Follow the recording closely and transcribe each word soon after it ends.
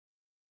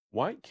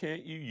Why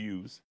can't you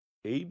use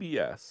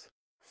ABS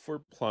for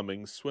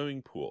plumbing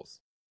swimming pools?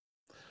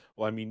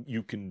 Well, I mean,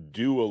 you can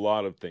do a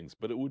lot of things,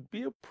 but it would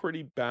be a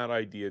pretty bad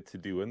idea to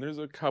do. And there's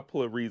a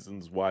couple of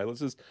reasons why. Let's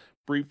just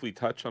briefly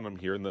touch on them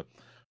here. And the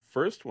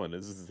first one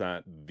is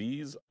that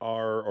these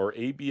are, or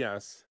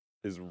ABS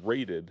is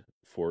rated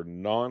for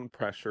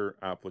non-pressure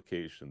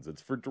applications.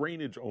 It's for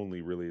drainage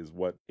only, really, is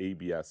what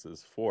ABS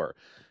is for.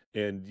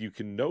 And you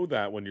can know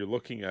that when you're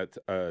looking at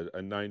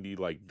a 90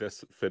 like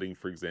this fitting,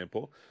 for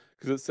example,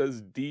 because it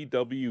says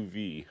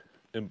DWV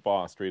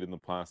embossed right in the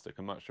plastic.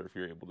 I'm not sure if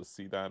you're able to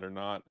see that or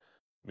not.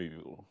 Maybe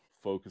we'll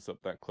focus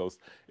up that close.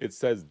 It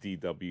says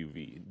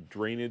DWV,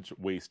 drainage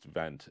waste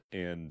vent,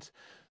 and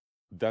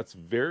that's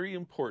very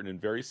important and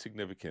very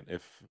significant.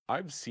 If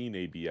I've seen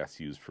ABS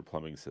used for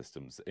plumbing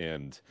systems,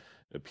 and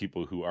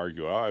people who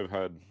argue, oh, I've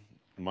had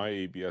my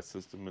ABS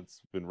system,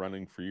 it's been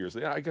running for years.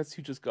 Yeah, I guess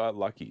you just got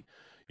lucky,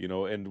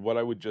 and what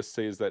I would just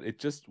say is that it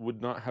just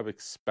would not have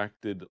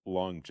expected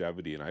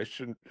longevity, and I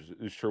shouldn't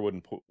sure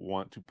wouldn't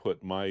want to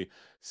put my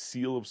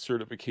seal of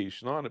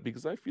certification on it,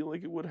 because I feel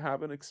like it would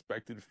have an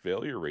expected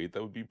failure rate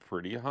that would be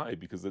pretty high,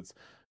 because it's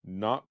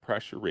not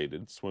pressure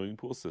rated. Swimming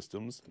pool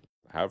systems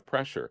have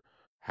pressure.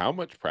 How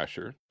much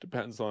pressure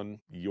depends on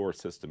your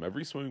system.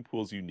 Every swimming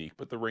pool is unique,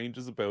 but the range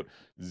is about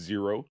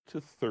 0 to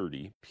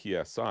 30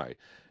 psi.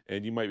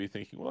 And you might be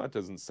thinking, well, that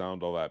doesn't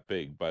sound all that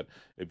big. But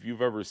if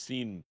you've ever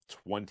seen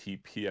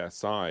 20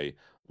 psi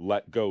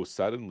let go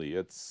suddenly,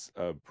 it's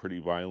a pretty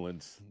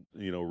violent,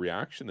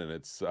 reaction, and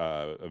it's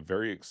a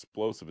very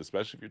explosive,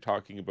 especially if you're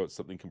talking about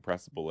something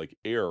compressible like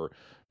air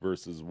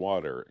versus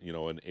water.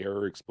 An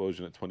air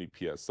explosion at 20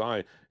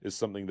 psi is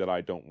something that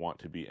I don't want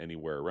to be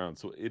anywhere around.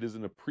 So it is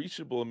an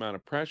appreciable amount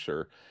of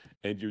pressure,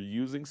 and you're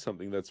using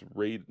something that's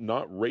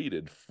not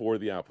rated for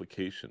the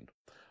application.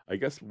 I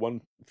guess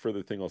one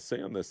further thing I'll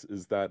say on this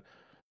is that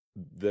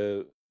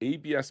the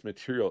ABS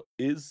material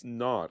is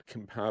not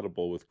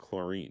compatible with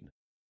chlorine.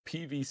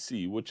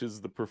 PVC, which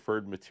is the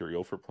preferred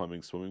material for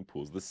plumbing swimming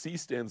pools, the C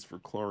stands for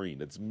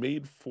chlorine. It's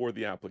made for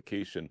the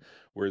application,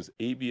 whereas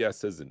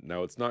ABS isn't.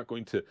 Now, it's not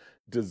going to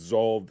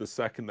dissolve the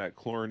second that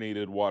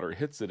chlorinated water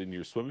hits it in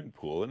your swimming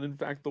pool. And in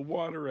fact, the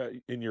water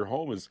in your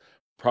home is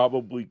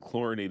probably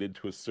chlorinated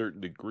to a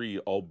certain degree,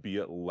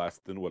 albeit less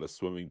than what a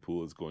swimming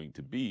pool is going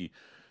to be.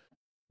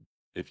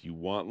 If you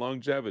want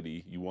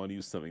longevity, you want to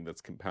use something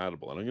that's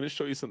compatible. And I'm going to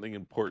show you something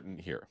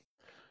important here.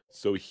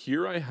 So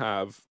here I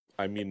have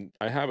a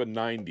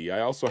 90. I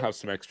also have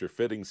some extra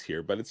fittings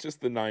here, but it's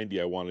just the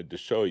 90 I wanted to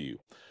show you.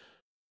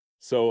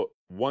 So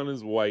one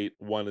is white,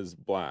 one is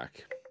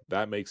black.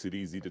 That makes it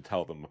easy to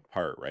tell them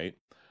apart, right?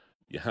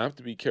 You have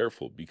to be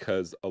careful,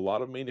 because a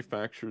lot of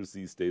manufacturers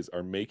these days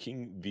are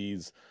making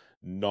these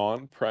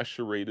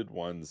non-pressure rated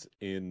ones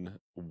in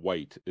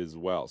white as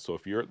well. So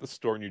if you're at the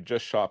store and you're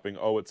just shopping,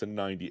 oh, it's a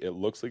 90, it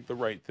looks like the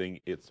right thing,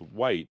 it's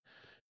white,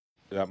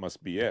 that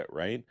must be it,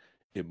 right?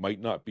 It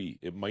might not be.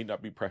 It might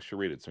not be pressure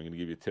rated. So I'm going to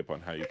give you a tip on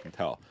how you can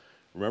tell.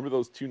 Remember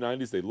those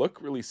 290s? They look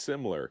really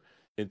similar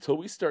until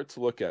we start to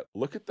look at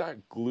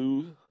that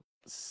glue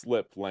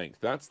slip length.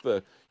 That's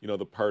the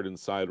part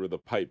inside where the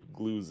pipe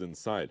glues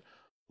inside.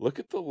 Look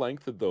at the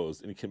length of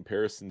those in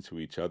comparison to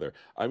each other.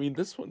 I mean,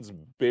 this one's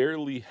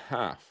barely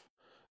half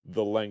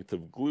the length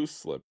of glue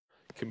slip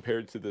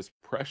compared to this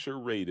pressure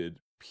rated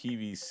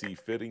PVC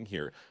fitting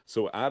here.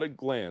 So at a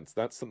glance,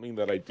 that's something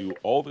that I do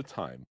all the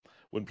time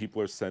when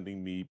people are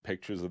sending me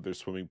pictures of their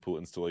swimming pool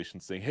installation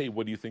saying, hey,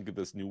 what do you think of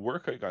this new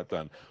work I got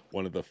done?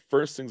 One of the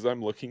first things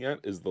I'm looking at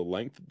is the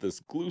length of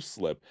this glue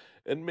slip,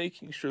 and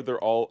making sure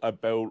they're all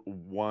about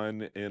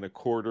 1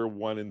 1/4,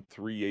 1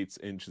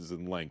 3/8 inches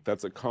in length.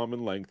 That's a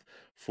common length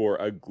for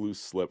a glue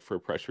slip for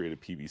pressure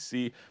rated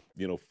PVC.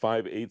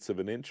 5/8 of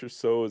an inch or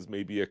so is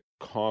maybe a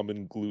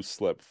common glue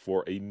slip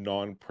for a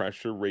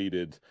non-pressure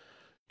rated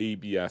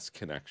ABS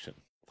connection.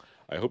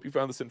 I hope you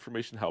found this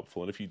information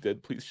helpful, and if you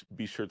did, please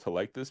be sure to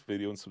like this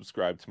video and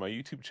subscribe to my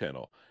YouTube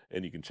channel.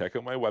 And you can check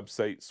out my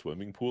website,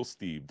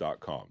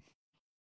 swimmingpoolsteve.com.